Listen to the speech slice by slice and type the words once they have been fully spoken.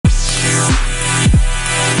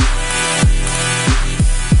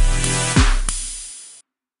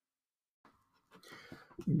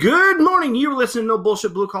Good morning. You're listening to No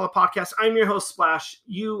Bullshit Blue Collar Podcast. I'm your host, Splash.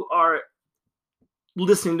 You are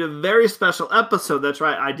listening to a very special episode. That's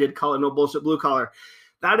right. I did call it No Bullshit Blue Collar.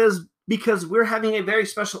 That is because we're having a very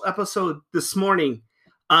special episode this morning.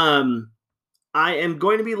 I am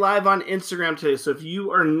going to be live on Instagram today. So if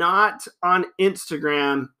you are not on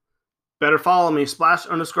Instagram, better follow me,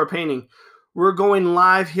 Splash_painting. We're going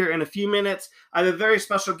live here in a few minutes. I have a very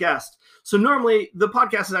special guest. So normally the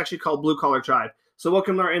podcast is actually called Blue Collar Tribe. So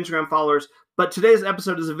welcome to our Instagram followers. But today's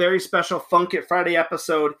episode is a very special Funk It Friday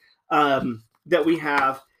episode that we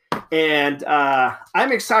have. And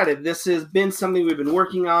I'm excited. This has been something we've been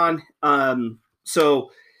working on.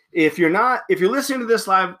 So if you're listening to this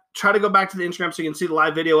live, try to go back to the Instagram so you can see the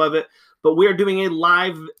live video of it. But we are doing a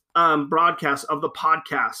live broadcast of the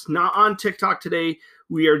podcast, not on TikTok today.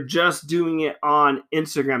 We are just doing it on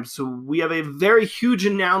Instagram. So we have a very huge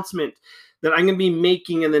announcement that I'm going to be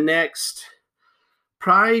making in the next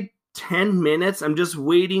probably 10 minutes. I'm just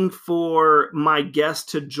waiting for my guest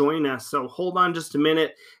to join us. So hold on just a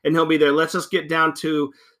minute and he'll be there. Let's just get down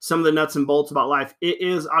to some of the nuts and bolts about life. It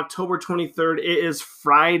is October 23rd. It is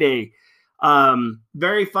Friday.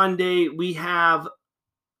 Very fun day. We have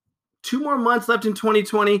 2 more months left in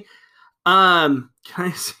 2020. Can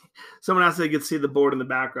I see? Someone asked if they could see the board in the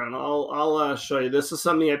background. I'll show you. This is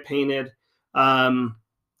something I painted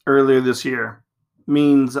earlier this year.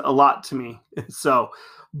 Means a lot to me.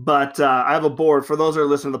 But I have a board. For those that are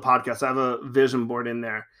listening to the podcast, I have a vision board in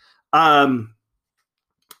there.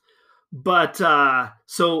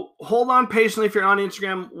 So hold on patiently if you're on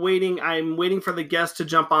Instagram waiting. I'm waiting for the guest to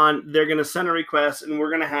jump on. They're going to send a request, and we're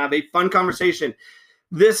going to have a fun conversation.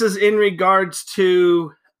 This is in regards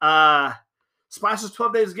to Splash's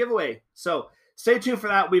 12 Days giveaway. So stay tuned for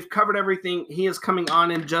that. We've covered everything. He is coming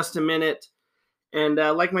on in just a minute. And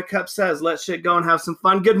like my cup says, let shit go and have some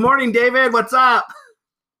fun. Good morning, David. What's up?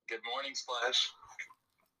 Good morning, Splash.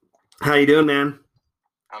 How you doing, man?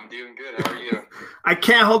 I'm doing good. How are you? I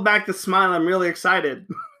can't hold back the smile. I'm really excited.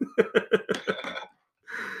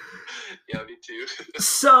 Yeah, me too.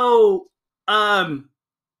 So,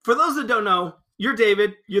 for those that don't know, you're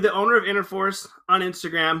David. You're the owner of Interforce on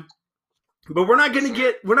Instagram. But we're not going to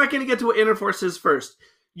get to what Interforce is first.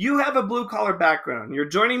 You have a blue collar background. You're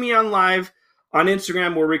joining me on live on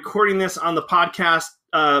Instagram. We're recording this on the podcast,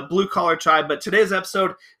 Blue Collar Tribe. But today's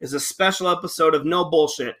episode is a special episode of No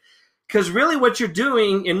Bullshit. Because really what you're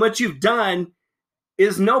doing and what you've done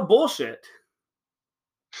is no bullshit.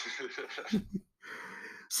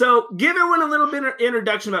 So give everyone a little bit of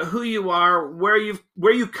introduction about who you are, where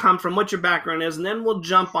you come from, what your background is, and then we'll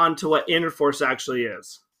jump on to what Interforce actually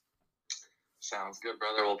is. Sounds good,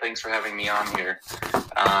 brother. Well, thanks for having me on here.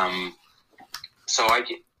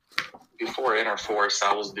 Before Interforce,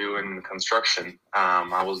 I was doing construction.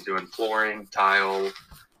 I was doing flooring, tile,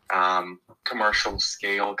 commercial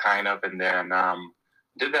scale kind of, and then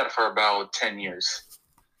did that for about 10 years.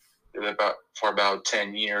 Ended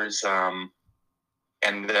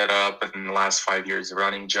up in the last 5 years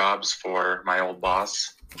running jobs for my old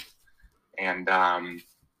boss. And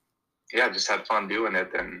just had fun doing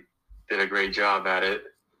it and did a great job at it.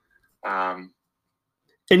 And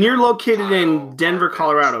you're located in Denver,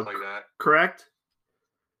 Colorado, like that. Correct?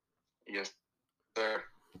 Yes, sir.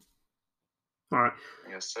 All right.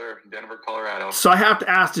 Yes, sir. Denver, Colorado. So I have to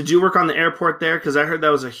ask, did you work on the airport there? Because I heard that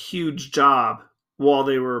was a huge job while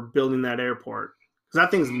they were building that airport. Because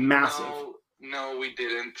that thing's massive. No, we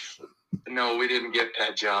didn't. No, we didn't get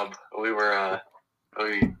that job. We were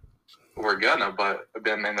gonna, but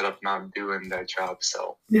then ended up not doing that job.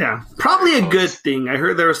 So yeah, probably a good thing. I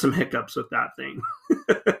heard there were some hiccups with that thing.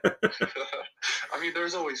 I mean,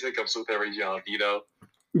 there's always hiccups with every job, you know.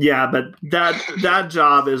 Yeah, but that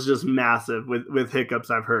job is just massive with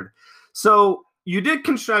hiccups, I've heard. So you did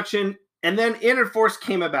construction, and then Interforce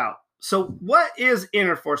came about. So what is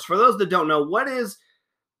Interforce? For those that don't know, what is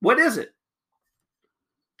it?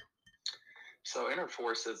 So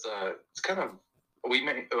Interforce is it's kind of we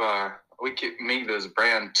made this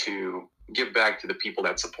brand to give back to the people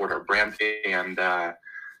that support our brand and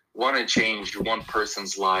want to change one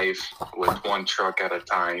person's life with one truck at a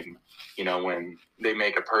time. You know, when they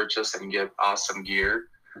make a purchase and get awesome gear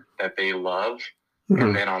that they love,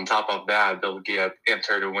 and then on top of that, they'll get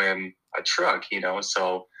entered to win a truck. You know,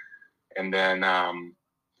 so and then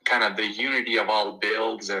kind of the unity of all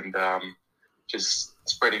builds and just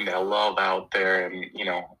spreading that love out there and, you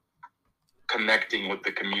know, connecting with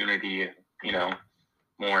the community, you know,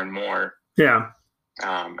 more and more. Yeah.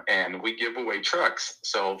 And we give away trucks.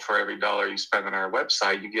 So for every dollar you spend on our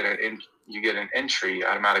website, you get an entry,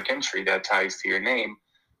 automatic entry that ties to your name.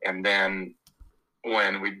 And then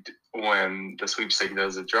when the sweepstake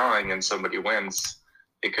does a drawing and somebody wins,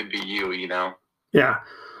 it could be you, you know? Yeah.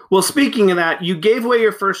 Well, speaking of that, you gave away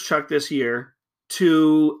your first truck this year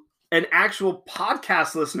to an actual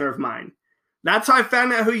podcast listener of mine. That's how I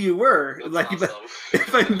found out who you were. That's like, awesome.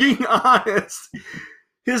 if I'm being honest,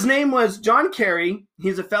 his name was John Carey.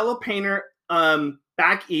 He's a fellow painter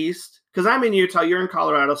back east, because I'm in Utah, you're in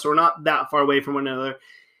Colorado, so we're not that far away from one another.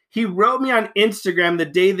 He wrote me on Instagram the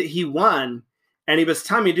day that he won, and he was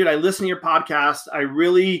telling me, dude, I listen to your podcast. I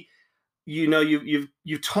really, you've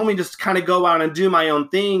told me just kind of go out and do my own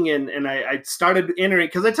thing, and I started entering,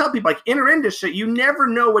 because I tell people, like, enter into shit. You never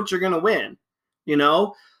know what you're gonna win, you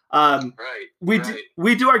know. Right. We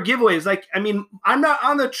do our giveaways. Like, I mean, I'm not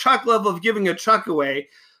on the truck level of giving a truck away,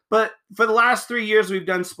 but for the last 3 years, we've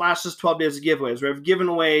done Splashes 12 Days of Giveaways, where I've given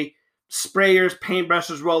away sprayers,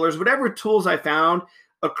 paintbrushes, rollers, whatever tools I found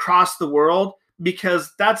across the world,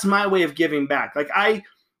 because that's my way of giving back. Like, I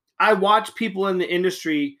watch people in the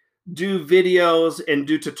industry do videos and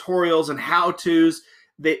do tutorials and how-tos.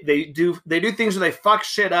 They do things where they fuck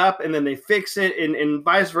shit up and then they fix it, and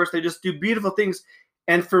vice versa. They just do beautiful things.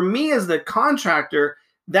 And for me as the contractor,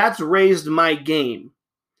 that's raised my game.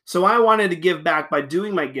 So I wanted to give back by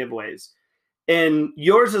doing my giveaways. And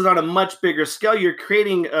yours is on a much bigger scale. You're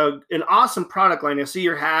creating an awesome product line. I see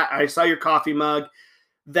your hat. I saw your coffee mug,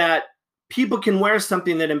 that people can wear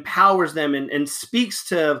something that empowers them and speaks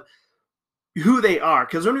to who they are.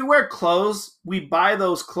 Because when we wear clothes, we buy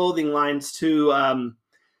those clothing lines to,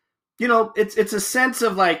 it's a sense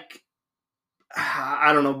of, like,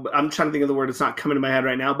 I don't know. I'm trying to think of the word. It's not coming to my head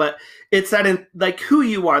right now, but it's that like who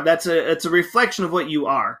you are. It's a reflection of what you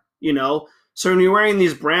are, you know? So when you're wearing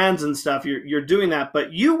these brands and stuff, you're doing that,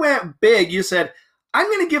 but you went big. You said, I'm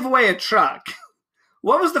going to give away a truck.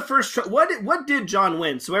 What was the first truck? What did John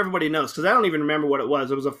win? So everybody knows, because I don't even remember what it was.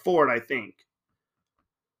 It was a Ford, I think.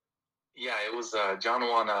 Yeah, it was John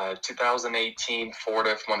won a 2018 Ford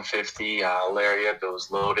F-150 Lariat that was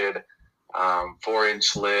loaded.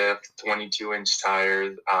 4-inch lift, 22-inch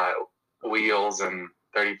tires, wheels, and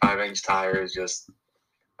 35-inch tires. Just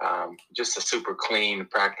a super clean,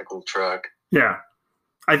 practical truck. Yeah,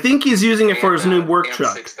 I think he's using it for his new work and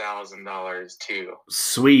truck. $6,000 too.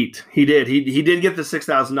 Sweet, he did. He did get the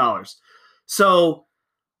 $6,000. So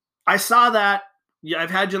I saw that. Yeah,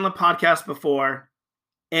 I've had you on the podcast before,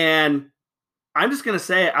 and I'm just gonna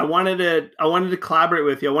say I wanted to collaborate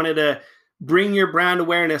with you. I wanted to bring your brand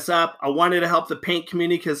awareness up. I wanted to help the paint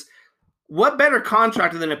community, because what better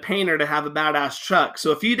contractor than a painter to have a badass truck?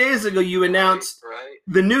 So a few days ago, you announced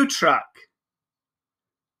the new truck.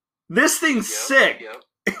 This thing's sick. Yep.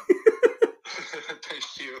 Thank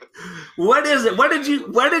you. What is it? What did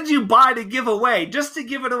you buy to give away? Just to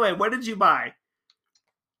give it away, what did you buy?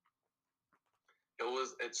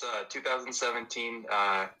 It's a 2017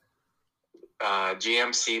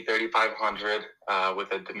 GMC 3500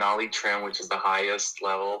 with a Denali trim, which is the highest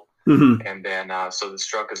level. Mm-hmm. And then, so this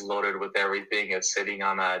truck is loaded with everything. It's sitting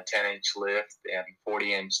on a 10-inch lift and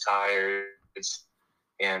 40-inch tires,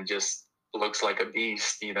 and just looks like a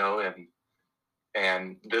beast, you know.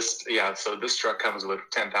 And this, so this truck comes with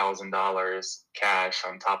 $10,000 cash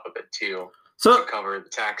on top of it too, so to cover the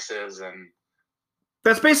taxes, and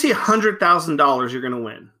that's basically $100,000 you're going to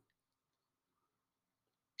win.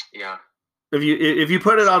 Yeah. If you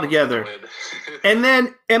put it all together. And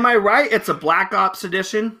then, am I right? It's a Black Ops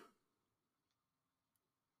edition.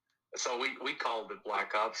 So we called it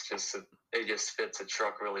Black Ops. It just fits a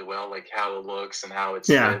truck really well, like how it looks and how it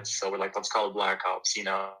sits. So we're like, let's call it Black Ops. You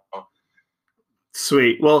know.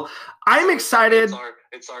 Sweet. Well, I'm excited.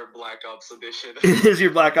 It's our Black Ops edition. It is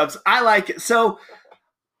your Black Ops. I like it. So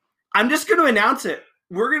I'm just going to announce it.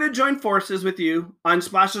 We're going to join forces with you on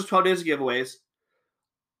Splashes 12 Days of Giveaways.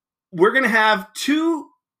 We're going to have 2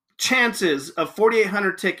 chances of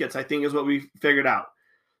 4,800 tickets, I think is what we figured out.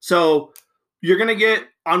 So you're going to get,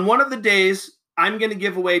 on one of the days, I'm going to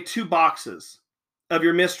give away 2 boxes of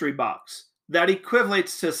your mystery box. That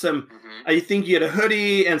equates to some, I think you get a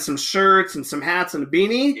hoodie and some shirts and some hats and a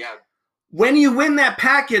beanie. Yeah. When you win that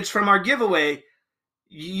package from our giveaway,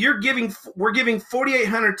 we're giving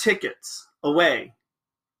 4,800 tickets away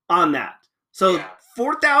on that. So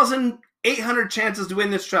 4,800 chances to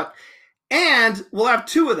win this truck. And we'll have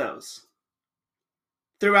 2 of those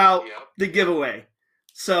throughout the giveaway.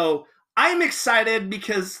 So I'm excited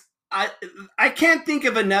because I can't think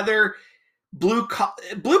of another blue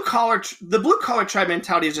collar tribe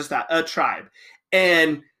mentality is just that, a tribe.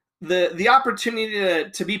 And the opportunity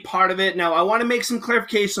to be part of it. Now, I want to make some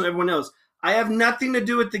clarification so everyone knows. I have nothing to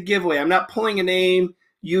do with the giveaway. I'm not pulling a name.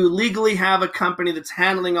 You legally have a company that's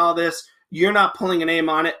handling all this. You're not pulling a name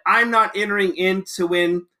on it. I'm not entering in to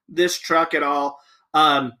win this truck at all.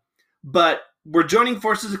 But we're joining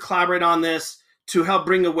forces to collaborate on this to help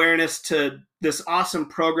bring awareness to this awesome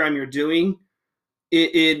program you're doing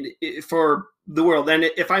for the world. And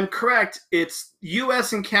if I'm correct, it's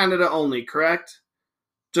U.S. and Canada only, correct?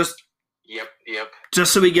 Yep.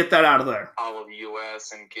 Just so we get that out of there. All of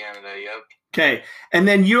U.S. and Canada, yep. Okay. And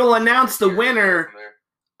then you'll announce the winner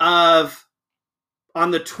on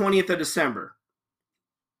the 20th of December.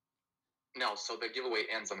 No, so the giveaway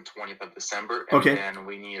ends on the 20th of December. And then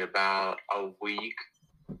we need about a week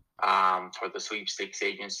for the sweepstakes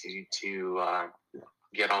agency to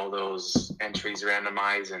get all those entries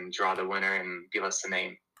randomized and draw the winner and give us the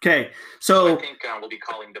name. Okay. So I think we'll be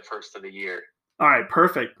calling the first of the year. All right,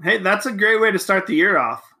 perfect. Hey, that's a great way to start the year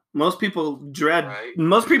off. Most people dread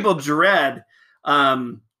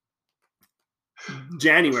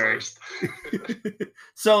January.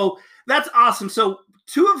 So that's awesome. So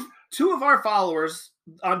two of our followers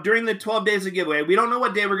during the 12 days of giveaway, we don't know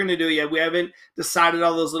what day we're going to do yet. We haven't decided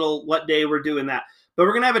all those what day we're doing that. But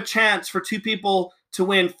we're going to have a chance for 2 people to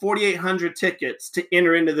win 4,800 tickets to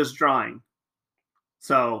enter into this drawing.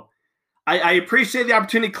 So I appreciate the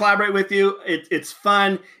opportunity to collaborate with you. It's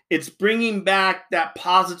fun. It's bringing back that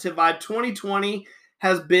positive vibe. 2020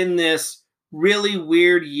 has been this really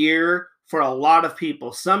weird year for a lot of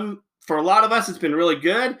people. For a lot of us, it's been really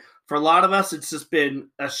good. For a lot of us, it's just been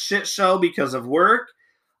a shit show because of work.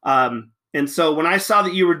 And so when I saw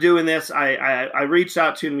that you were doing this, I reached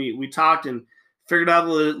out to you and we talked and figured out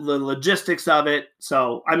the logistics of it.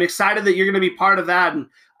 So I'm excited that you're going to be part of that, and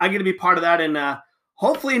I'm going to be part of that. And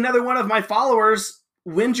hopefully another one of my followers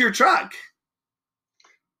wins your truck.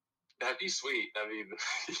 That'd be sweet. I mean,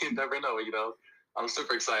 you never know, I'm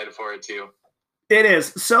super excited for it too. It is.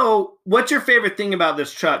 So what's your favorite thing about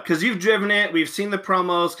this truck? Because you've driven it. We've seen the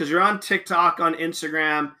promos because you're on TikTok, on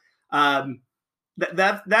Instagram.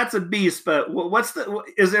 That's a beast. But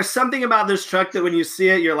is there something about this truck that when you see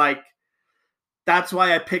it, you're like, that's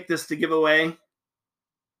why I picked this to give away?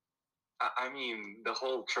 I mean, the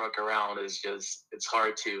whole truck around is just, it's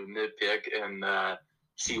hard to nitpick and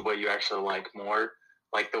see what you actually like more.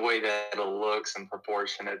 Like the way that it looks and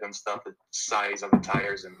proportionate and stuff, the size of the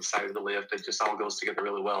tires and the size of the lift, it just all goes together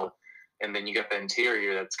really well. And then you got the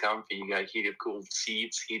interior that's comfy. You got heated, cooled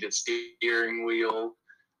seats, heated steering wheel,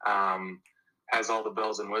 has all the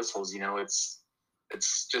bells and whistles.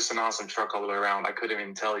 It's just an awesome truck all the way around. I couldn't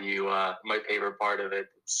even tell you my favorite part of it.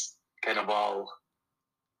 It's kind of all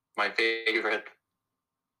my favorite.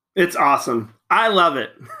 It's awesome. I love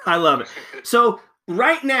it. So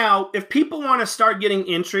right now, if people want to start getting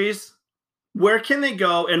entries, where can they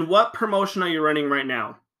go and what promotion are you running right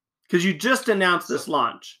now? Because you just announced this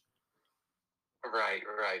launch. Right.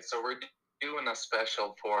 So we're doing a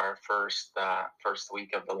special for our first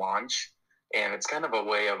week of the launch. And it's kind of a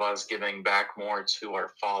way of us giving back more to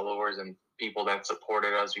our followers and people that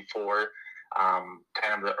supported us before,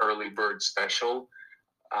 kind of the early bird special.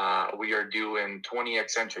 We are doing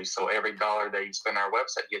 20x entries. So every dollar that you spend on our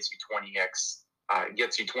website gets you 20x,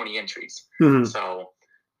 gets you 20 entries. Mm-hmm. So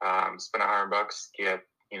spend $100, get,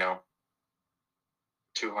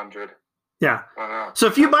 200. Yeah. So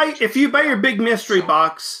if you buy your big mystery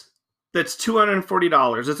box, that's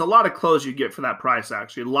 $240. It's a lot of clothes you get for that price,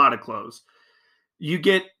 actually. A lot of clothes. You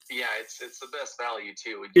get... Yeah, it's the best value,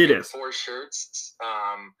 too. It is. 4 shirts.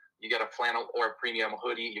 You get a flannel or a premium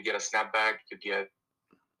hoodie. You get a snapback. You get...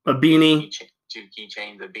 a beanie. 2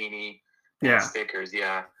 keychains, a beanie. Yeah. Stickers,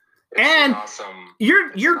 yeah. It's awesome.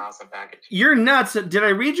 You're an awesome package. You're nuts. Did I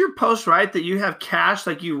read your post right that you have cash?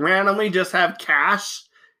 Like you randomly just have cash?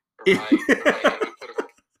 Right. We put a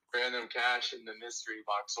random cash in the mystery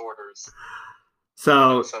box orders.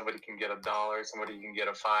 So somebody can get $1, somebody can get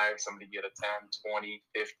a $5, somebody get a 10, 20,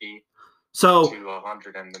 50, so to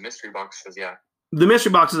 100, and the mystery box says The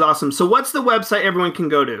mystery box is awesome. So what's the website everyone can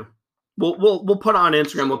go to? We'll put it on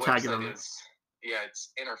Instagram. So we'll tag it on it.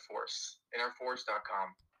 It's Interforce.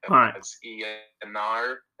 Interforce.com. All right. It's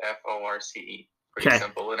ENRFORCE. Pretty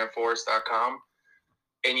simple. Interforce.com.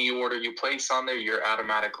 Any order you place on there, you're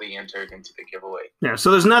automatically entered into the giveaway. Yeah,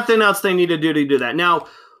 so there's nothing else they need to do that. Now,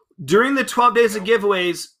 during the 12 days of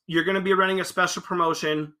giveaways, you're going to be running a special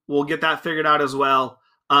promotion. We'll get that figured out as well.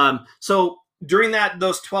 So during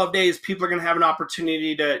those 12 days, people are going to have an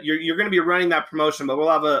opportunity you're going to be running that promotion, but we'll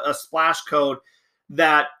have a splash code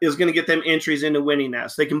that is going to get them entries into winning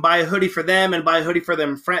that. So they can buy a hoodie for them and buy a hoodie for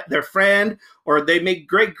their friend, or they make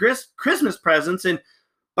great Christmas presents. And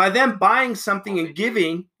by them buying something and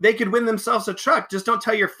giving, they could win themselves a truck. Just don't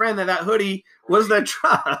tell your friend that hoodie was their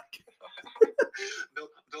truck.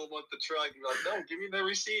 They'll want the truck. You're like, no, give me the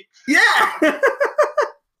receipt. Yeah.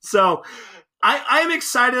 So I'm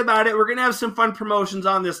excited about it. We're going to have some fun promotions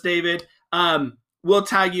on this, David. We'll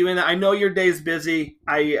tag you in. I know your day's busy.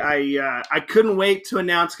 I couldn't wait to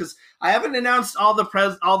announce, because I haven't announced all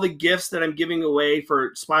the gifts that I'm giving away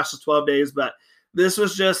for Splash's 12 days, but this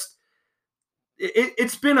was just,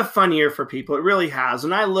 it's been a fun year for people. It really has.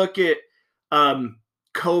 When I look at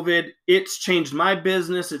COVID, it's changed my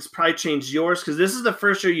business. It's probably changed yours, because this is the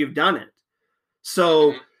first year you've done it.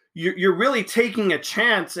 So you're really taking a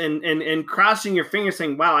chance and crossing your fingers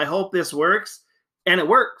saying, wow, I hope this works. And it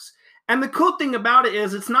works. And the cool thing about it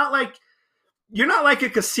is, it's not like, you're not like a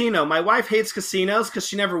casino. My wife hates casinos because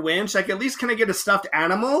she never wins. She's like, at least can I get a stuffed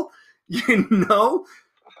animal? You know?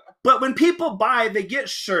 But when people buy, they get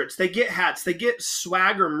shirts, they get hats, they get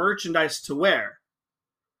swag or merchandise to wear.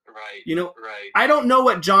 Right. You know, right. I don't know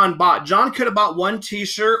what John bought. John could have bought 1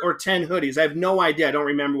 t-shirt or 10 hoodies. I have no idea. I don't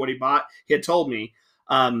remember what he bought. He had told me.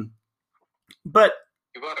 But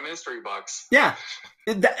you bought a mystery box. Yeah.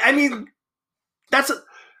 I mean,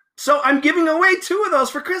 so I'm giving away 2 of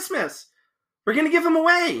those for Christmas. We're going to give them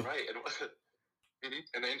away. Right.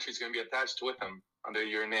 And the entry's going to be attached with them under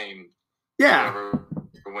your name. Yeah. Whoever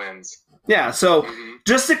wins. Yeah. So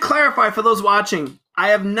just to clarify for those watching, I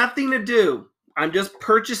have nothing to do. I'm just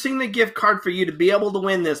purchasing the gift card for you to be able to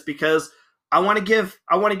win this, because I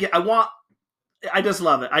just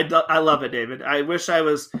love it. I love it, David. I wish I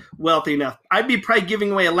was wealthy enough. I'd be probably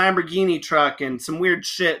giving away a Lamborghini truck and some weird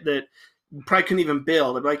shit that probably couldn't even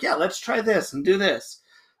build. I'd be like, yeah, let's try this and do this.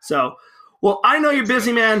 So, well, I know you're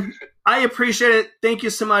busy, man. I appreciate it. Thank you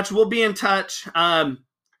so much. We'll be in touch. And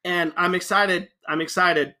I'm excited.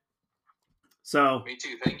 So me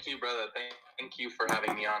too. Thank you, brother. Thank you for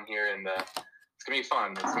having me on here. And it's going to be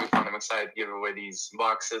fun. I'm excited to give away these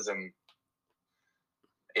boxes. And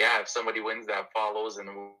yeah, if somebody wins that follows and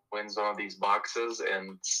wins one of these boxes,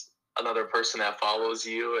 and another person that follows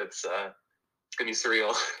you, it's gonna be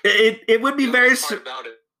surreal. It would be very surreal. About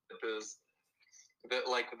it is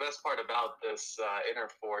the best part about this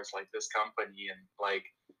Interforce, like this company, and like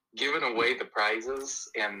giving away the prizes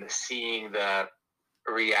and seeing the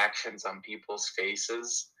reactions on people's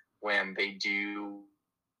faces when they do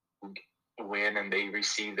win and they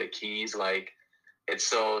receive the keys, like it's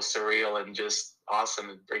so surreal and just awesome.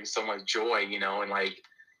 It brings so much joy, you know, and like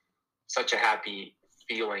such a happy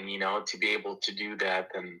feeling, you know, to be able to do that.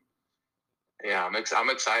 And yeah, I'm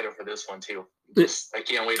excited for this one too. I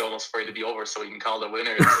can't wait almost for it to be over so we can call the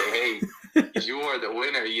winner and say, hey, you are the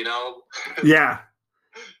winner, you know? Yeah.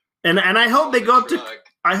 And I hope they go up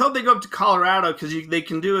to Colorado, because they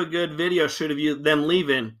can do a good video shoot of them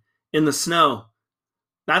leaving in the snow.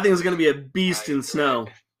 I think it's going to be a beast in snow.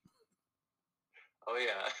 Oh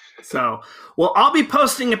yeah. So, well, I'll be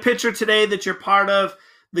posting a picture today that you're part of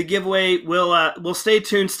the giveaway. We'll stay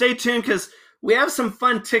tuned. Stay tuned, because we have some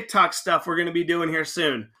fun TikTok stuff we're going to be doing here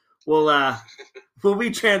soon. We'll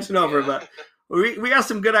be transferring over, but we got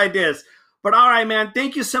some good ideas. But all right, man,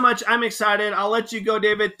 thank you so much. I'm excited. I'll let you go,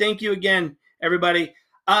 David. Thank you again, everybody.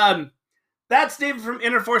 That's David from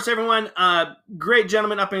Interforce, everyone. Great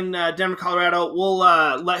gentleman up in Denver, Colorado. We'll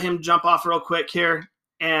let him jump off real quick here,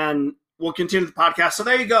 and we'll continue the podcast. So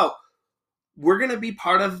there you go. We're going to be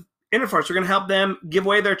part of Interforce. We're going to help them give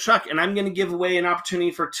away their truck, and I'm going to give away an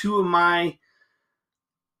opportunity for 2 of my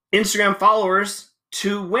Instagram followers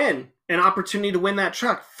to win an opportunity to win that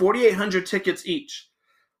truck. 4,800 tickets each.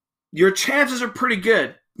 Your chances are pretty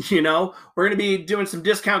good. You know, we're going to be doing some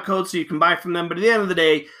discount codes so you can buy from them. But at the end of the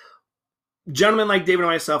day, gentlemen like David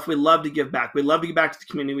and myself, we love to give back. We love to give back to the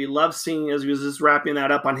community. We love seeing, as he was just wrapping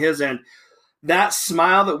that up on his end, that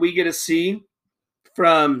smile that we get to see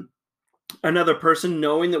from another person,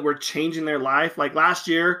 knowing that we're changing their life. Like last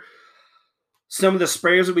year, some of the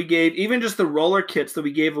sprayers that we gave, even just the roller kits that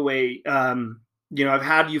we gave away, you know, I've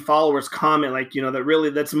had you followers comment like, you know,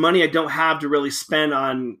 that's money I don't have to really spend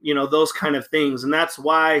on, you know, those kind of things. And that's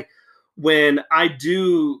why when I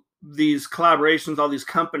do these collaborations, all these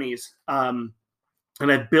companies, and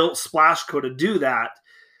I built Splashco to do that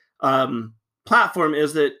platform,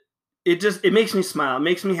 is that it makes me smile. It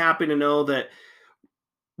makes me happy to know that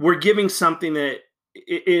we're giving something that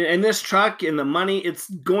in this truck, in the money, it's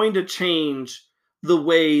going to change the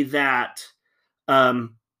way that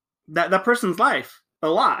that person's life a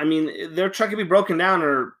lot. I mean, their truck could be broken down,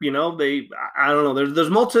 or, you know, I don't know. There's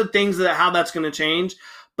multiple things that how that's going to change.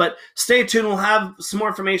 But stay tuned. We'll have some more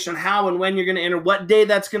information on how and when you're going to enter, what day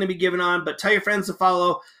that's going to be given on. But tell your friends to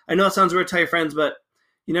follow. I know it sounds weird to tell your friends, but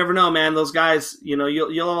you never know, man. Those guys, you know,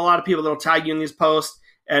 you'll have a lot of people that'll tag you in these posts.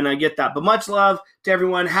 and I get that. But much love to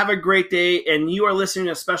everyone. Have a great day. And you are listening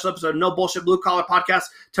to a special episode of No Bullshit Blue Collar Podcast.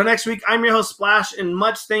 Till next week, I'm your host, Splash, and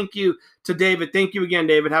much thank you to David. Thank you again,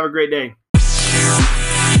 David. Have a great day.